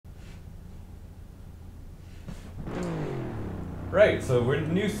Right, so we're in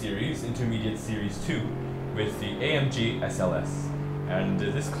the new series, Intermediate Series 2, with the AMG SLS. And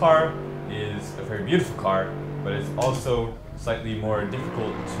this car is a very beautiful car, but it's also slightly more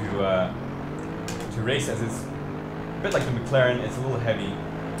difficult to race, as it's a bit like the McLaren. It's a little heavy,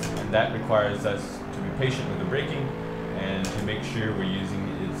 and that requires us to be patient with the braking and to make sure we're using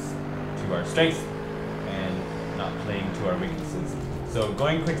it to our strengths and not playing to our weaknesses. So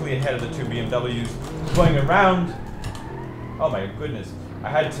going quickly ahead of the two BMWs, going around. Oh my goodness, I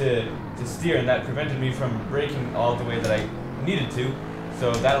had to steer, and that prevented me from braking all the way that I needed to,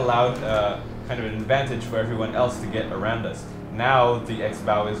 so that allowed kind of an advantage for everyone else to get around us. Now the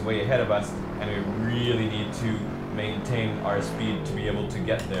X-Bow is way ahead of us, and we really need to maintain our speed to be able to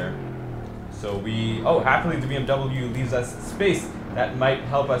get there. So happily the BMW leaves us space that might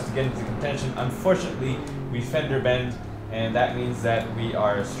help us to get into contention. Unfortunately, we fender bend, and that means that we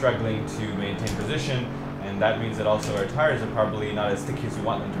are struggling to maintain position. And that means that also our tires are probably not as sticky as we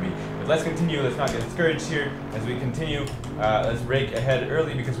want them to be. But let's continue, let's not get discouraged here. As we continue, let's brake ahead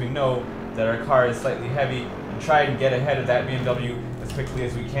early because we know that our car is slightly heavy, and try and get ahead of that BMW as quickly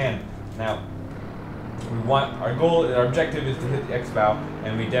as we can. Now, our objective is to hit the X-Bow,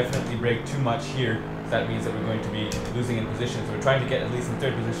 and we definitely brake too much here. So that means that we're going to be losing in position. So we're trying to get at least in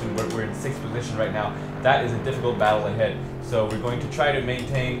third position, but we're in sixth position right now. That is a difficult battle ahead. So we're going to try to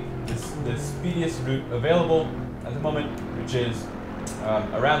maintain the speediest route available at the moment, which is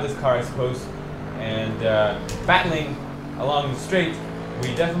around this car, I suppose, and battling along the straight.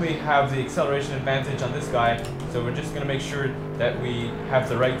 We definitely have the acceleration advantage on this guy, so we're just going to make sure that we have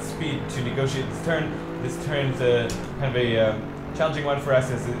the right speed to negotiate this turn. This turn's kind of a challenging one for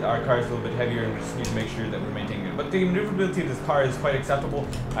us, as our car is a little bit heavier, and we just need to make sure that we're maintaining it. But the maneuverability of this car is quite acceptable.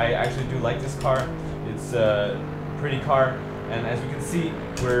 I actually do like this car. It's a pretty car. And as we can see,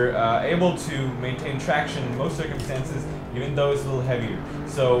 we're able to maintain traction in most circumstances, even though it's a little heavier.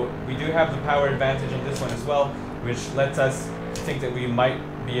 So we do have the power advantage on this one as well, which lets us think that we might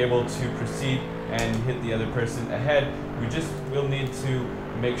be able to proceed and hit the other person ahead. We just will need to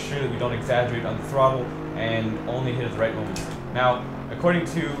make sure that we don't exaggerate on the throttle and only hit at the right moments. Now, according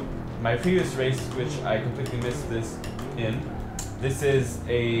to my previous race, which I completely missed this in, this is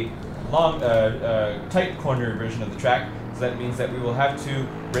a long, tight corner version of the track. So that means that we will have to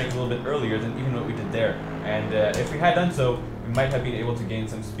brake a little bit earlier than even what we did there. And if we had done so, we might have been able to gain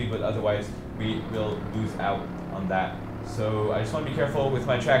some speed, but otherwise we will lose out on that. So I just want to be careful with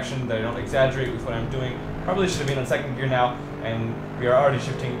my traction, that I don't exaggerate with what I'm doing. Probably should have been on second gear now, and we are already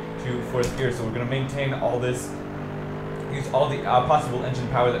shifting to fourth gear, so we're going to maintain all this, use all the possible engine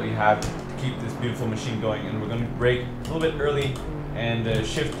power that we have to keep this beautiful machine going. And we're going to brake a little bit early and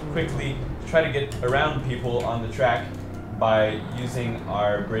shift quickly to try to get around people on the track by using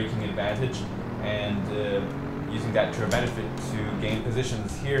our braking advantage and using that to our benefit to gain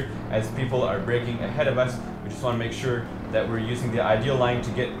positions here. As people are braking ahead of us, we just want to make sure that we're using the ideal line to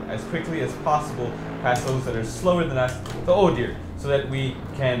get as quickly as possible past those that are slower than us, so that we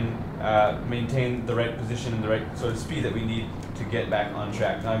can maintain the right position and the right sort of speed that we need to get back on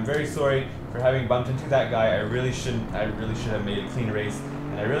track. Now, I'm very sorry for having bumped into that guy. I really should have made a clean race,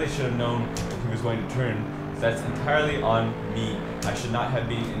 and I really should have known that he was going to turn. So that's entirely on me. I should not have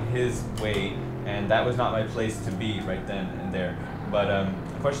been in his way, and that was not my place to be right then and there. But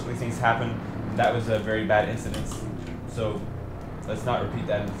unfortunately, things happen. That was a very bad incident, so let's not repeat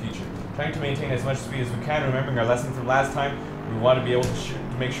that in the future. Trying to maintain as much speed as we can, remembering our lesson from last time. We want to be able to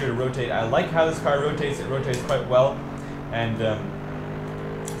make sure to rotate. I like how this car rotates. It rotates quite well, and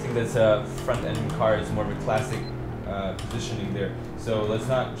I think this front engine car is more of a classic positioning there. So let's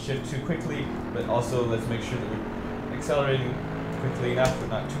not shift too quickly, but also let's make sure that we're accelerating quickly enough, but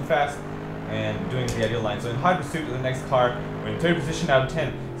not too fast, and doing the ideal line. So in hot pursuit of the next car, we're in third position out of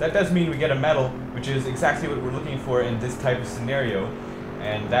 10. So that does mean we get a medal, which is exactly what we're looking for in this type of scenario.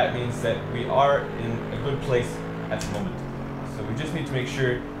 And that means that we are in a good place at the moment. So we just need to make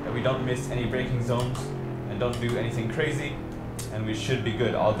sure that we don't miss any braking zones and don't do anything crazy, and we should be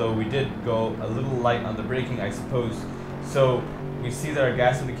good. Although we did go a little light on the braking, I suppose. So we see that our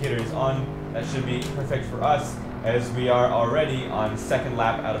gas indicator is on. That should be perfect for us, as we are already on second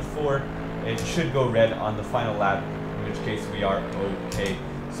lap out of 4. It should go red on the final lap, in which case we are okay.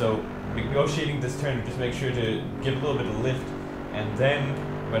 So negotiating this turn, we just make sure to give a little bit of lift, and then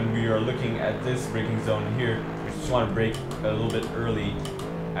when we are looking at this braking zone here, we just want to brake a little bit early,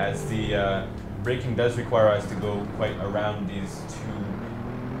 as the braking does require us to go quite around these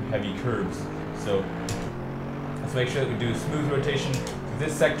two heavy curves. So let's make sure that we do a smooth rotation to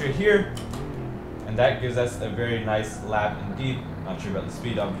this sector here, and that gives us a very nice lap indeed. Not sure about the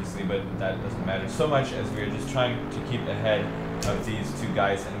speed, obviously, but that doesn't matter so much as we're just trying to keep ahead of these two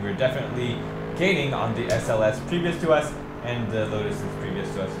guys, and we're definitely gaining on the SLS previous to us, and the Lotus is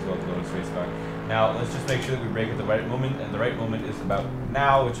previous to us as well, the Lotus race car. Now, let's just make sure that we brake at the right moment, and the right moment is about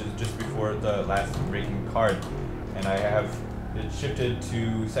now, which is just before the last braking card. And I have it shifted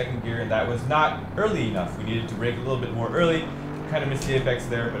to second gear, and that was not early enough. We needed to brake a little bit more early. Kind of missed the apex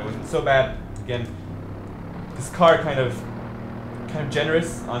there, but it wasn't so bad. Again, this car kind of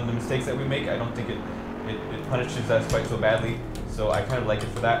generous on the mistakes that we make. I don't think it punishes us quite so badly, so I kind of like it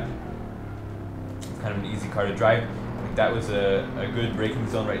for that. It's kind of an easy car to drive. I think that was a good braking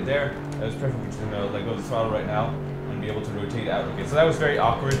zone right there. That was perfect. We're just going to let go of the throttle right now and be able to rotate out. Okay, so that was very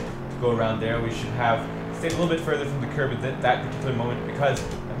awkward to go around there. We should have stayed a little bit further from the curb at that particular moment, because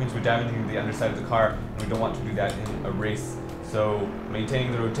that means we're damaging the underside of the car, and we don't want to do that in a race. So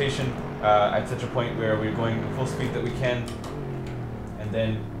maintaining the rotation at such a point where we're going full speed that we can, and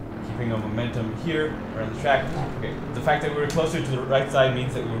then keeping a momentum here around the track. Okay, the fact that we were closer to the right side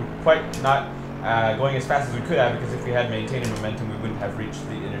means that we were quite not going as fast as we could have, because if we had maintained a momentum, we wouldn't have reached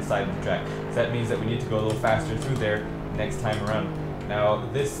the inner side of the track. So that means that we need to go a little faster through there next time around. Now,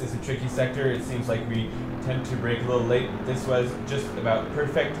 this is a tricky sector. It seems like we tend to brake a little late. This was just about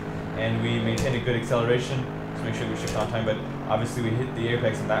perfect, and we maintained a good acceleration to make sure we shift on time, but obviously we hit the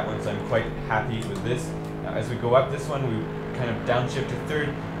apex on that one, so I'm quite happy with this. Now, as we go up this one, we kind of downshift to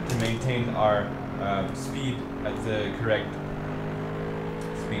third to maintain our speed at the correct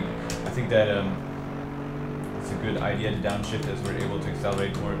speed. I think that it's a good idea to downshift, as we're able to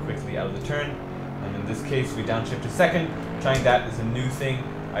accelerate more quickly out of the turn. And in this case, we downshift to second. Trying that is a new thing.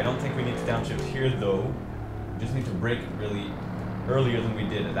 I don't think we need to downshift here, though. We just need to brake really earlier than we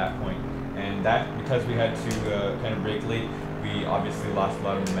did at that point. And that, because we had to kind of brake late, we obviously lost a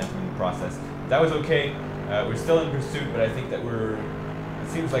lot of momentum in the process. That was okay. We're still in pursuit, but I think that it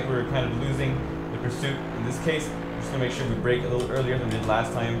seems like we're kind of losing the pursuit in this case. We're just going to make sure we brake a little earlier than we did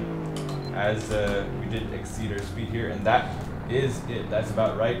last time, as we did exceed our speed here, and that is it. That's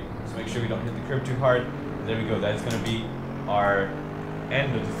about right. So make sure we don't hit the curb too hard. There we go. That is going to be our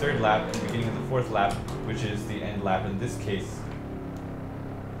end of the third lap and beginning of the fourth lap, which is the end lap in this case.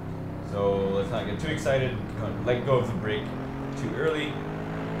 So let's not get too excited. Let go of the brake too early.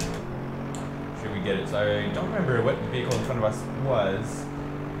 Sure we get it. So I don't remember what the vehicle in front of us was.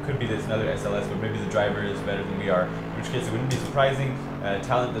 Could be this another SLS, but maybe the driver is better than we are. In which case it wouldn't be surprising.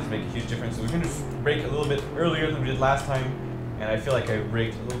 Talent does make a huge difference. So we're going to brake a little bit earlier than we did last time, and I feel like I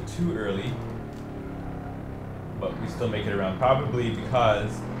braked a little too early, but we still make it around, probably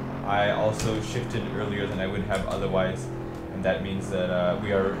because I also shifted earlier than I would have otherwise, and that means that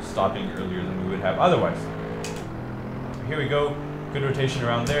we are stopping earlier than we would have otherwise. Here we go. Good rotation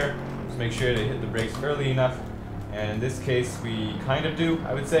around there. Just make sure to hit the brakes early enough, and in this case we kind of do,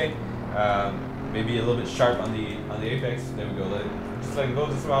 I would say. Maybe a little bit sharp on the apex. There we go. Just letting go of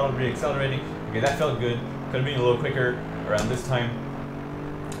the throttle, re-accelerating. Okay, that felt good. Could have been a little quicker around this time.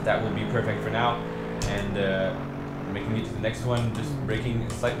 That will be perfect for now. And making it to the next one, just braking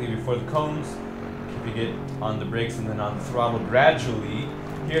slightly before the cones, keeping it on the brakes and then on the throttle gradually.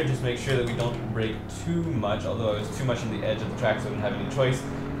 Here, just make sure that we don't brake too much, although I was too much on the edge of the track, so I didn't have any choice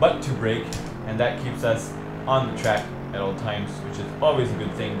but to brake, and that keeps us on the track at all times, which is always a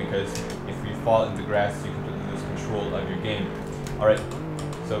good thing, because if we fall in the grass, you completely lose control of your game. Alright,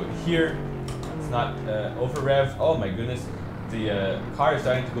 so here, it's not over rev. Oh my goodness, the car is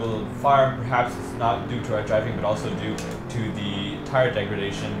starting to go a little far. Perhaps it's not due to our driving, but also due to the tire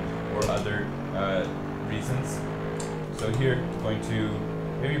degradation or other reasons. So here, I'm going to,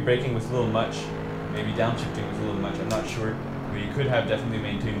 maybe braking was a little much, maybe downshifting was a little much, I'm not sure. We could have definitely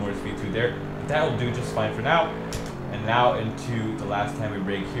maintained more speed through there, but that'll do just fine for now. And now into the last time we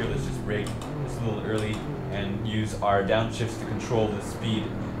brake here, let's just brake just a little early and use our downshifts to control the speed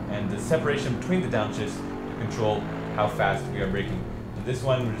and the separation between the downshifts to control how fast we are braking. For this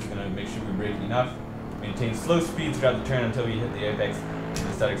one, we're just going to make sure we brake enough, maintain slow speed throughout the turn until we hit the apex, and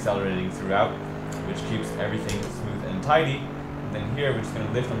then start accelerating throughout, which keeps everything smooth and tidy. And then here, we're just going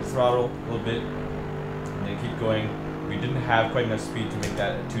to lift on the throttle a little bit, and then keep going. We didn't have quite enough speed to make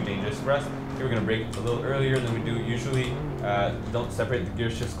that too dangerous for us. Here we're going to brake a little earlier than we do usually. Don't separate the gear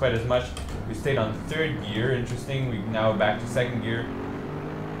shifts quite as much. We stayed on third gear, interesting. We're now back to second gear.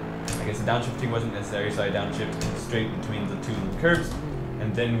 I guess the downshifting wasn't necessary, so I downshifted straight between the two little curves.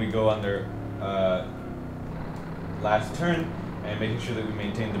 And then we go on their last turn, and making sure that we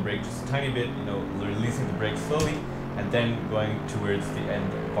maintain the brake just a tiny bit, you know, releasing the brake slowly, and then going towards the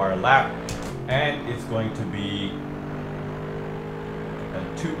end of our lap. And it's going to be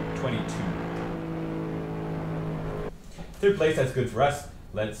 2:22. Third place, that's good for us.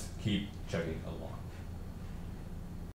 Let's keep chugging along.